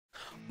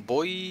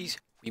Boys,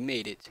 we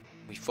made it.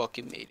 We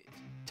fucking made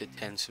it to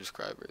 10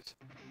 subscribers.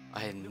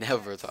 I had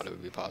never thought it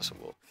would be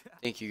possible.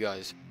 Thank you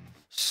guys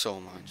so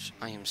much.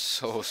 I am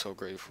so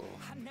grateful.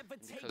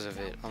 Because of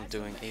it, I'm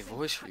doing a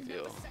voice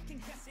reveal.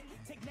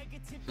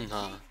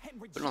 Nah,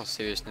 but in all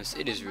seriousness,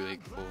 it is really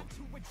cool.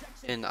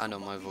 And I know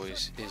my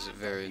voice is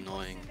very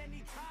annoying.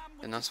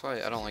 And that's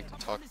why I don't like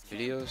to talk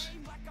videos.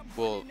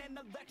 Well,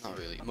 not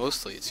really.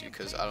 Mostly it's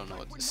because I don't know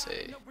what to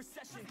say.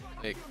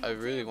 Like, I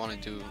really want to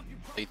do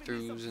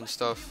playthroughs and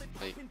stuff,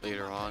 like,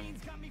 later on.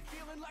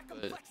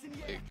 But,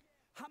 like,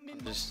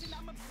 I just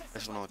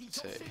don't know what to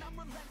say.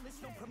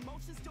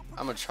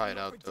 I'm gonna try it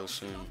out though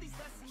soon,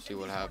 see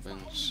what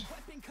happens.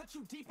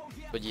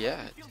 But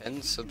yeah,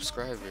 10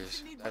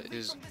 subscribers, that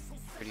is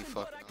pretty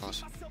fucking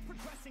awesome.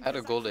 I had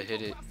a goal to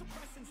hit it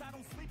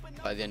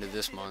by the end of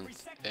this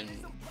month,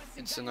 and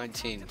it's the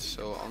 19th,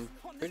 so I'm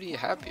pretty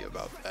happy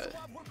about that.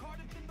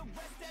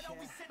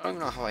 I don't even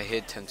know how I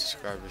hit 10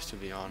 subscribers, to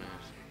be honest.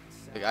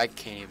 Like, I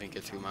can't even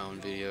get through my own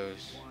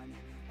videos.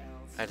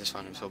 I just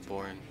find them so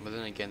boring. But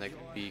then again, that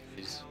could be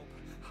because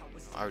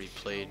I already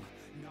played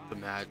the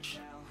match.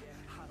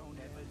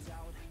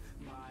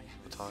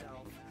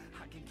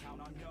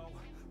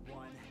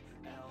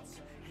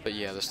 But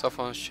yeah, the stuff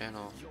on this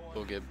channel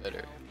will get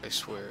better, I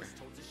swear.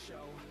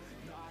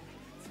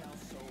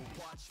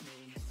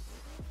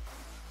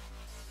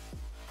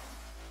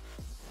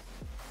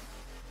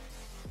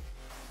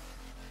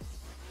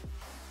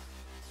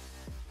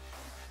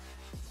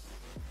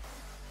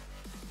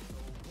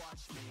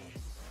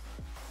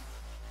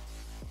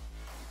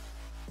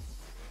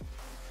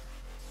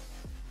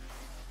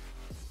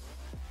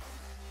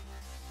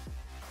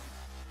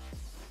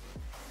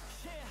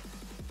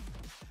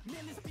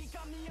 Man, this beat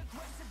got me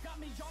aggressive, got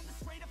me on the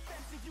straight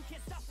offensive. You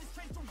can't stop this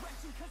train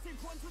direction, cause it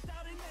runs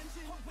without an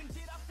engine. Oh, when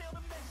did I fail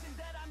to mention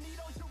that I need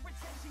all your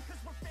attention? Cause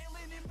we're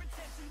failing in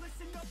retention,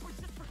 listen up or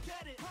just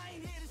forget it. I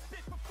ain't here to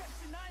spit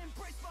perfection, I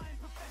embrace my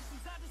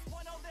imperfections. I just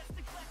want all that's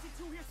neglected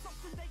to hear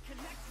something they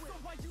connect with.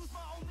 So I use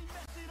my only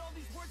method, all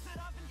these words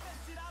that I've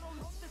invented. I don't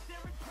hope that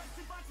they're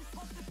impressive, I just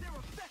hope that they're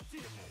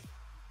effective.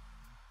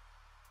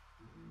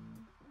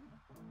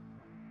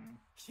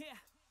 Yeah,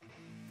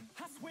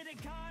 I swear to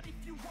God,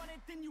 if you want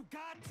it, then you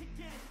got to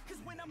get it. Cause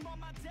when I'm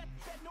on my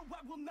deathbed, no,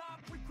 I will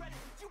not regret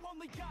it. You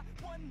only got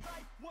one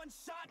life, one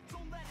shot,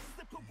 don't let it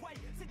slip away.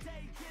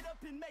 Today, get up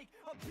and make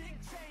a big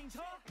change,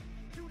 huh?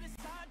 You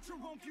decide your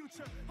own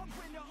future, a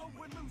winner or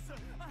a loser,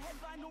 a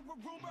headline or a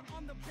rumor,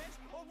 on the bench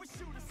or a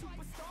shooter,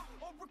 superstar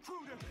or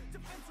recruiter,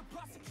 defensive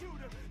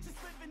prosecutor, just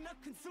living a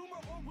consumer,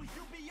 or will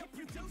you be a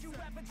producer? If you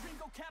have a dream,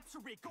 go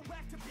capture it, go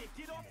after it,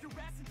 get off your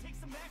ass and take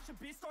some action,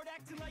 bitch. Start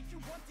acting like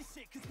you want this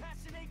shit, cause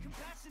passion ain't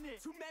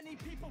compassionate. Too many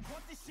people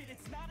want this shit,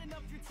 it's not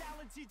enough you're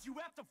talented, you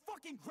have to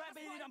fucking grab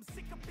it. I'm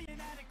sick of being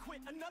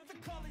adequate, another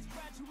college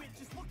graduate,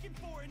 just looking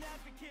for an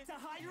advocate to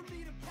hire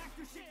me to pack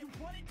your shit. You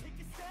want it, take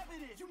a stab at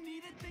it. You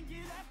need it, then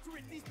get after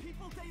it. These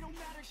people, they don't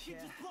matter,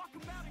 shit, just block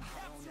them out and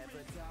capture it. I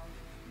don't ever doubt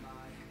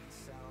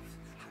myself,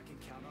 I can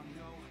count on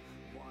no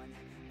one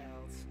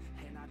else,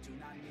 and I do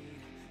not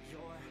need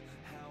your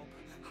help.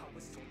 I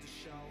was told to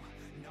show,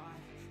 not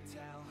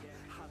tell.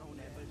 I don't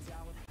ever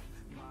doubt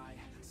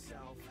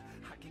myself,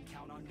 I can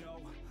count on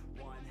no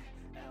one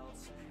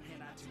else,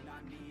 and I do not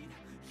need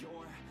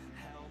your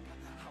help.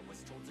 I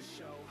was told to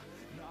show,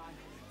 not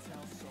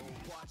tell, so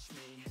watch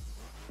me